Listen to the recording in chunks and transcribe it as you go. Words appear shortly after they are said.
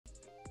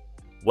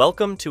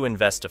Welcome to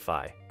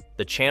Investify,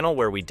 the channel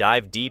where we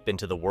dive deep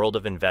into the world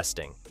of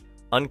investing,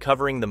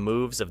 uncovering the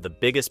moves of the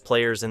biggest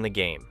players in the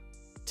game.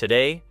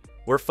 Today,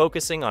 we're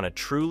focusing on a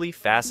truly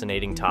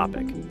fascinating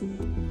topic.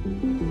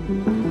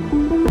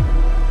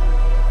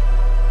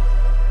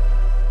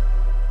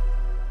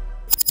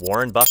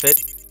 Warren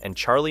Buffett and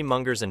Charlie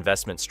Munger's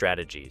investment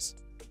strategies,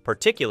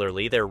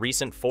 particularly their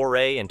recent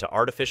foray into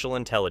artificial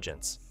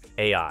intelligence,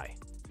 AI.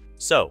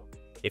 So,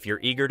 if you're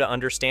eager to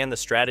understand the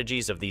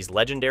strategies of these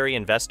legendary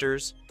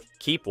investors,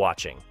 keep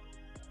watching.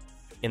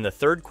 In the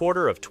third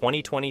quarter of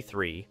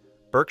 2023,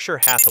 Berkshire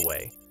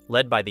Hathaway,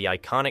 led by the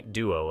iconic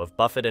duo of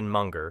Buffett and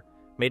Munger,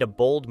 made a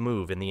bold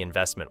move in the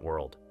investment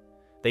world.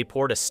 They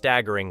poured a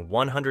staggering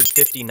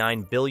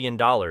 $159 billion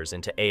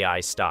into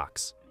AI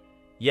stocks.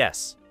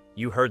 Yes,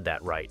 you heard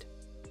that right.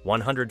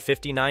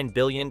 $159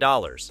 billion.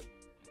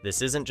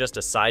 This isn't just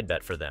a side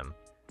bet for them.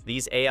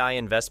 These AI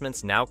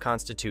investments now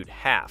constitute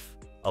half,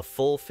 a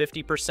full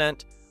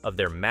 50% of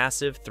their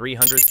massive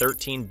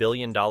 $313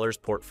 billion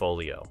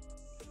portfolio.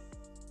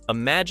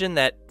 Imagine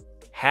that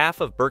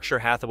half of Berkshire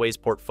Hathaway's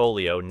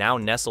portfolio now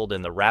nestled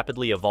in the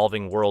rapidly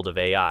evolving world of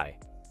AI.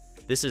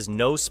 This is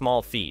no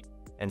small feat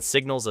and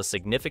signals a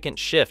significant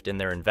shift in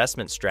their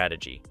investment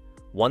strategy,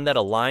 one that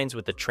aligns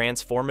with the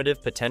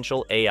transformative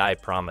potential AI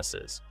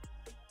promises.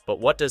 But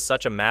what does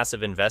such a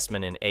massive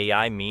investment in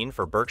AI mean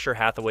for Berkshire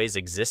Hathaway's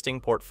existing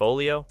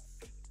portfolio?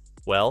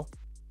 Well,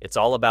 it's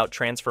all about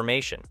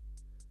transformation.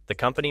 The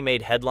company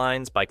made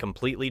headlines by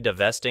completely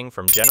divesting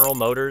from General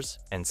Motors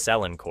and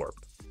Celent Corp.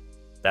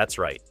 That's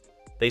right,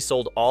 they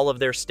sold all of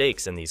their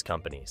stakes in these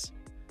companies.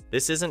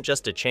 This isn't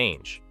just a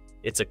change,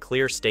 it's a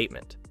clear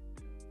statement.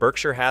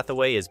 Berkshire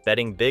Hathaway is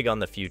betting big on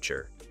the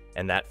future,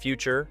 and that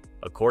future,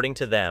 according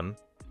to them,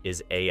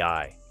 is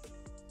AI.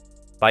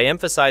 By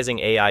emphasizing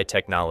AI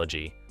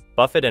technology,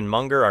 Buffett and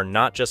Munger are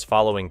not just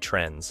following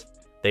trends.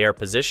 They are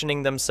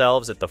positioning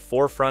themselves at the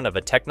forefront of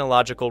a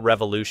technological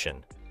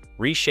revolution,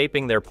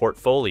 reshaping their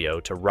portfolio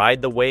to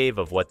ride the wave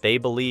of what they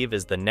believe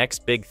is the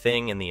next big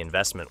thing in the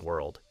investment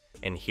world.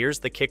 And here's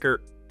the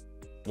kicker.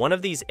 One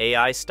of these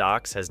AI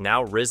stocks has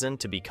now risen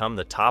to become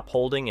the top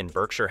holding in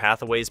Berkshire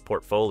Hathaway's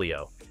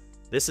portfolio.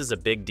 This is a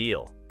big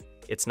deal.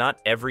 It's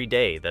not every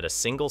day that a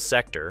single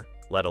sector,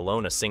 let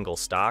alone a single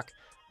stock,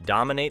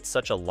 dominates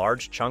such a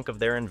large chunk of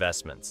their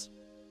investments.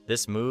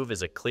 This move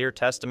is a clear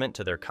testament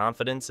to their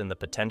confidence in the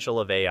potential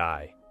of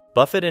AI.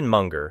 Buffett and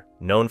Munger,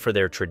 known for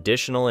their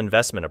traditional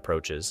investment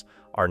approaches,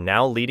 are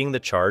now leading the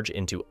charge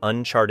into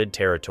uncharted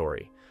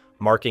territory,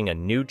 marking a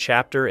new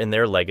chapter in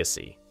their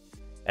legacy.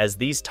 As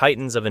these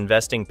titans of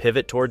investing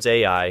pivot towards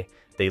AI,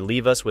 they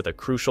leave us with a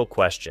crucial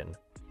question.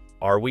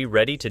 Are we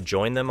ready to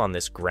join them on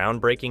this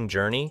groundbreaking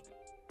journey?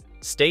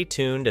 Stay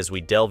tuned as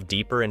we delve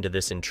deeper into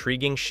this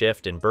intriguing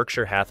shift in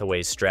Berkshire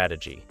Hathaway's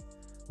strategy.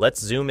 Let's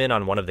zoom in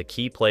on one of the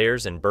key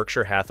players in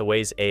Berkshire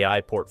Hathaway's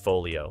AI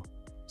portfolio,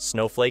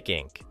 Snowflake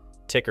Inc.,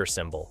 ticker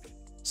symbol,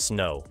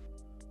 SNO.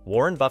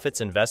 Warren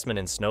Buffett's investment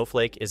in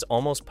Snowflake is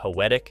almost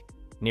poetic,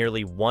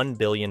 nearly $1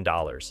 billion,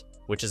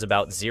 which is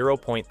about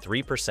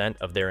 0.3%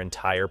 of their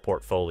entire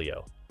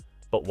portfolio.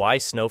 But why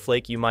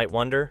Snowflake, you might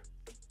wonder?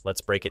 Let's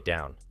break it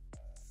down.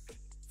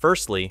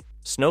 Firstly,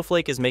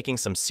 Snowflake is making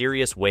some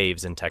serious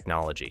waves in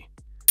technology.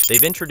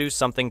 They've introduced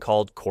something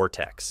called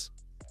Cortex.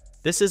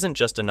 This isn't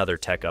just another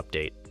tech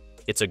update.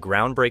 It's a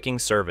groundbreaking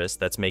service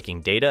that's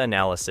making data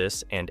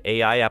analysis and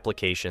AI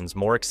applications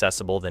more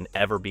accessible than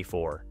ever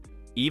before,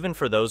 even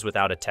for those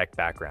without a tech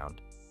background.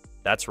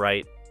 That's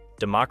right,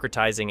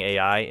 democratizing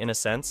AI in a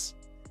sense.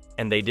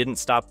 And they didn't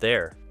stop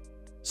there.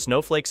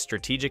 Snowflake's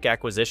strategic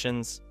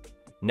acquisitions,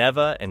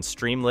 Neva and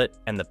Streamlit,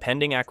 and the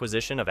pending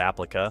acquisition of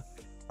Applica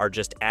are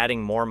just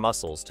adding more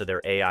muscles to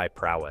their AI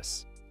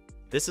prowess.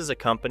 This is a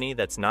company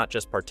that's not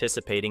just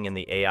participating in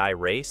the AI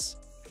race,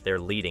 they're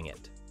leading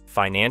it.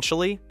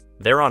 Financially,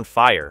 they're on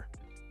fire.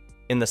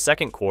 In the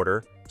second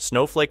quarter,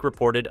 Snowflake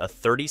reported a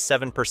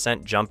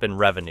 37% jump in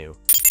revenue,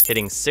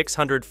 hitting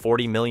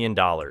 $640 million.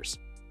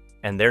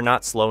 And they're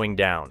not slowing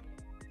down.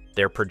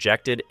 Their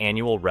projected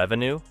annual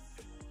revenue?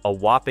 A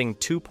whopping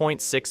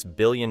 $2.6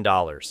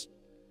 billion.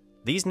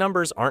 These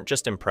numbers aren't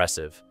just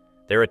impressive,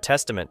 they're a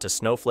testament to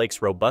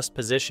Snowflake's robust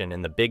position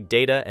in the big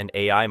data and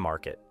AI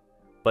market.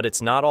 But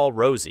it's not all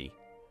rosy.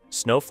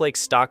 Snowflake's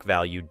stock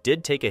value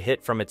did take a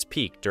hit from its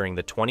peak during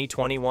the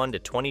 2021 to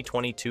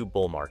 2022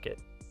 bull market.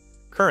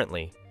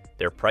 Currently,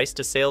 their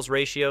price-to-sales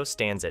ratio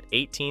stands at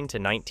 18 to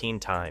 19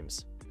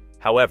 times.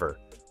 However,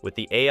 with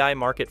the AI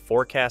market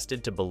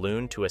forecasted to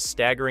balloon to a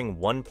staggering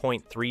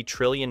 $1.3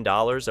 trillion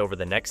over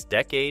the next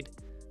decade,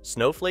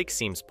 Snowflake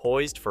seems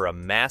poised for a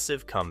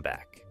massive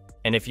comeback.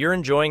 And if you're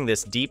enjoying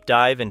this deep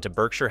dive into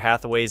Berkshire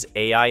Hathaway's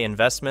AI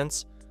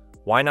investments,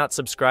 why not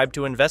subscribe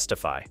to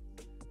Investify?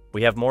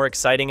 We have more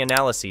exciting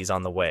analyses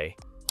on the way,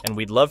 and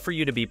we'd love for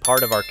you to be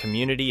part of our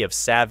community of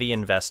savvy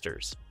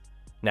investors.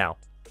 Now,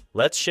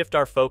 let's shift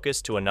our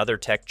focus to another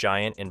tech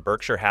giant in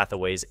Berkshire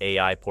Hathaway's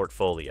AI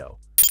portfolio,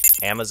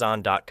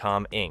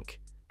 Amazon.com Inc.,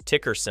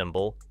 ticker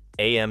symbol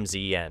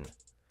AMZN.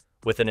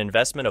 With an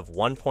investment of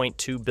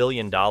 $1.2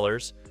 billion,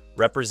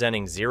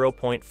 Representing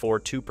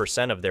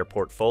 0.42% of their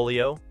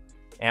portfolio,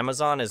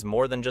 Amazon is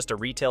more than just a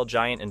retail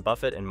giant in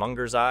Buffett and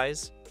Munger's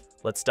eyes.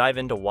 Let's dive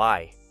into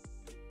why.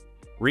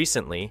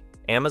 Recently,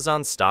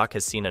 Amazon stock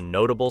has seen a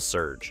notable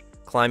surge,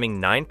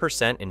 climbing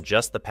 9% in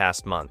just the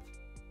past month.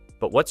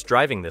 But what's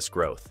driving this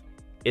growth?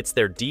 It's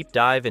their deep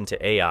dive into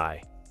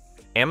AI.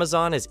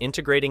 Amazon is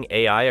integrating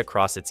AI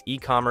across its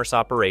e-commerce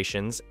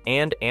operations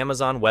and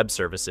Amazon Web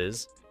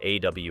Services,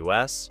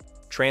 AWS,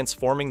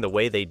 transforming the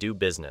way they do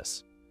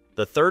business.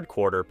 The third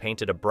quarter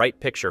painted a bright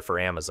picture for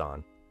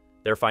Amazon.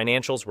 Their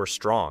financials were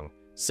strong,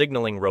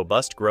 signaling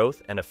robust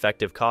growth and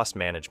effective cost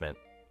management.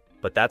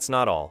 But that's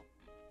not all.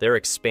 They're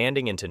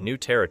expanding into new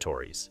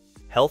territories,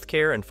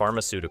 healthcare and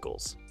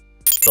pharmaceuticals.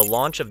 The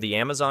launch of the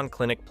Amazon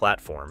Clinic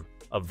platform,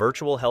 a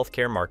virtual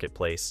healthcare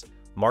marketplace,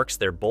 marks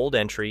their bold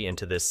entry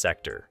into this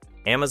sector.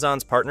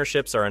 Amazon's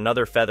partnerships are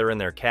another feather in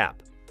their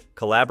cap.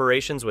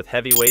 Collaborations with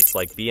heavyweights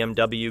like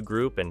BMW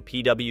Group and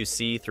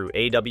PwC through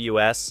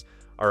AWS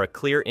are a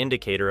clear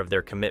indicator of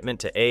their commitment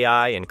to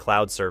AI and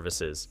cloud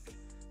services.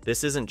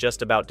 This isn't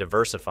just about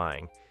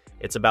diversifying,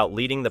 it's about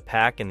leading the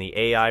pack in the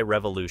AI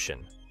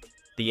revolution.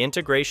 The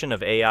integration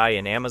of AI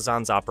in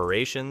Amazon's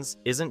operations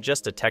isn't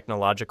just a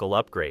technological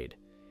upgrade,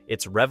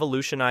 it's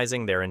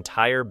revolutionizing their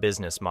entire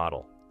business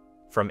model.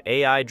 From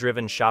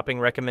AI-driven shopping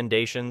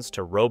recommendations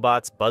to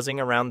robots buzzing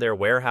around their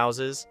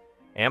warehouses,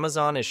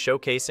 Amazon is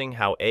showcasing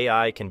how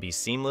AI can be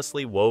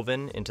seamlessly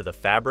woven into the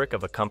fabric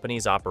of a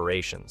company's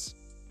operations.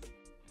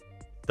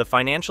 The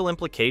financial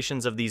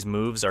implications of these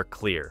moves are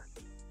clear.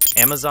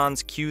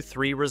 Amazon's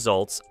Q3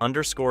 results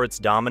underscore its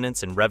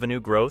dominance in revenue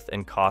growth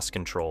and cost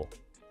control.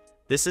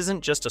 This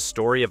isn't just a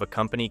story of a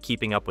company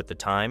keeping up with the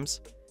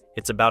times,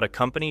 it's about a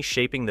company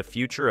shaping the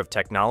future of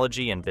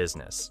technology and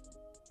business.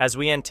 As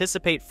we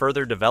anticipate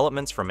further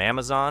developments from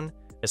Amazon,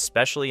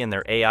 especially in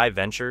their AI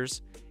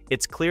ventures,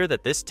 it's clear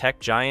that this tech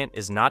giant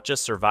is not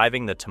just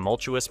surviving the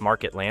tumultuous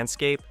market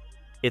landscape,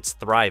 it's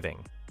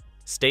thriving.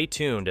 Stay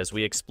tuned as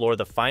we explore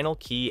the final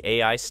key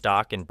AI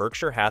stock in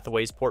Berkshire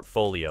Hathaway's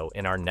portfolio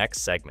in our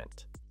next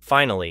segment.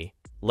 Finally,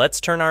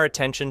 let's turn our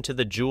attention to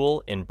the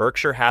jewel in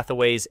Berkshire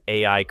Hathaway's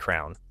AI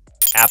crown,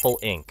 Apple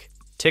Inc.,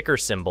 ticker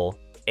symbol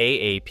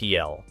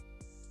AAPL.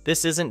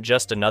 This isn't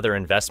just another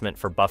investment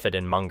for Buffett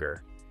and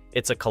Munger.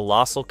 It's a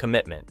colossal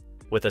commitment,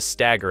 with a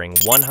staggering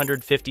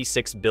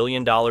 $156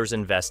 billion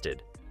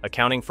invested,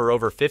 accounting for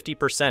over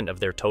 50% of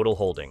their total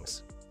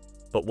holdings.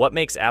 But what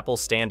makes Apple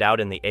stand out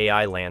in the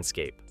AI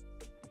landscape?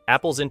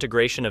 Apple's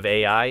integration of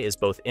AI is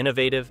both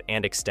innovative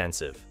and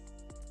extensive.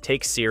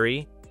 Take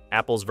Siri,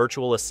 Apple's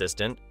virtual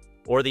assistant,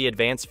 or the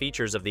advanced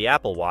features of the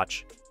Apple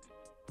Watch.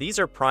 These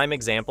are prime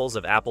examples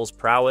of Apple's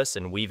prowess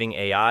in weaving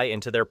AI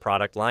into their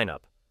product lineup.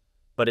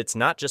 But it's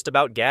not just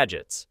about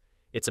gadgets.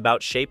 It's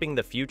about shaping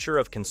the future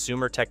of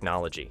consumer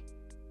technology.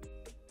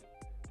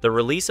 The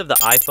release of the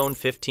iPhone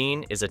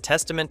 15 is a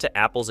testament to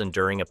Apple's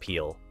enduring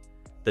appeal.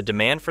 The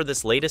demand for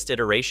this latest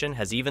iteration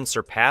has even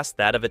surpassed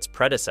that of its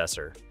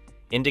predecessor,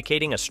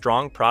 indicating a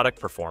strong product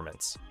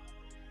performance.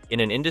 In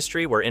an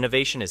industry where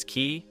innovation is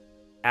key,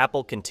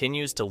 Apple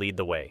continues to lead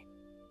the way.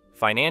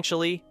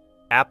 Financially,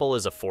 Apple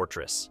is a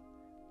fortress.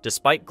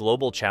 Despite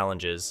global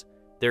challenges,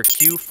 their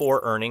Q4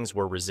 earnings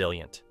were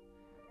resilient.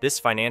 This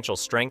financial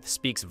strength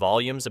speaks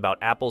volumes about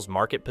Apple's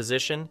market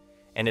position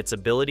and its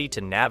ability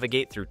to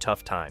navigate through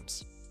tough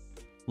times.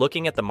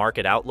 Looking at the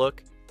market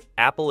outlook,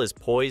 Apple is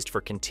poised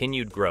for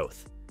continued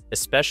growth,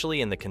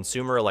 especially in the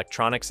consumer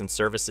electronics and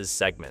services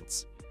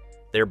segments.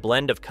 Their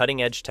blend of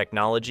cutting-edge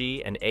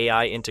technology and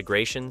AI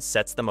integration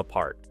sets them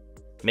apart,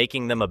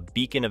 making them a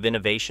beacon of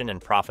innovation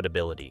and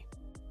profitability.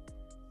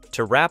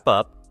 To wrap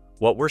up,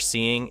 what we're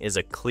seeing is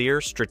a clear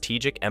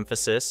strategic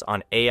emphasis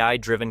on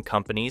AI-driven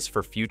companies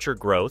for future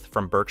growth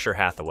from Berkshire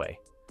Hathaway.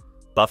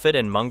 Buffett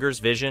and Munger's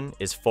vision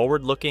is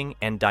forward-looking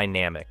and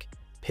dynamic,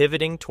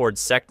 pivoting towards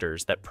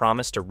sectors that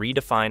promise to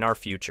redefine our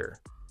future.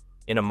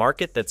 In a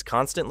market that's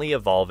constantly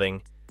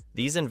evolving,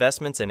 these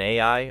investments in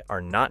AI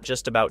are not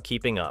just about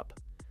keeping up.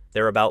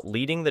 They're about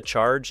leading the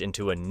charge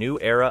into a new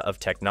era of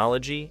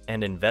technology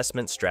and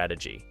investment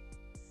strategy.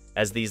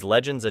 As these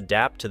legends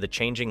adapt to the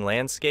changing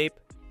landscape,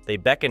 they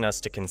beckon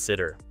us to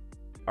consider,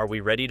 are we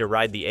ready to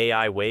ride the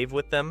AI wave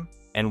with them?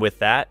 And with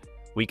that,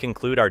 we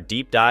conclude our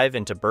deep dive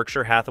into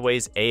Berkshire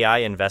Hathaway's AI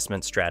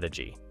investment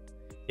strategy.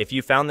 If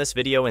you found this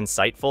video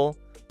insightful,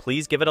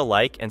 please give it a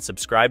like and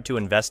subscribe to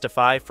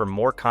Investify for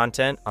more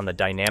content on the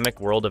dynamic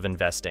world of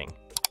investing.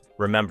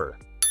 Remember,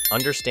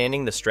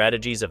 understanding the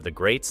strategies of the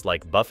greats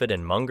like Buffett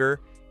and Munger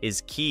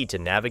is key to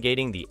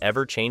navigating the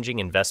ever-changing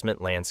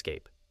investment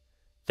landscape.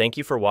 Thank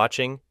you for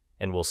watching,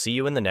 and we'll see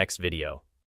you in the next video.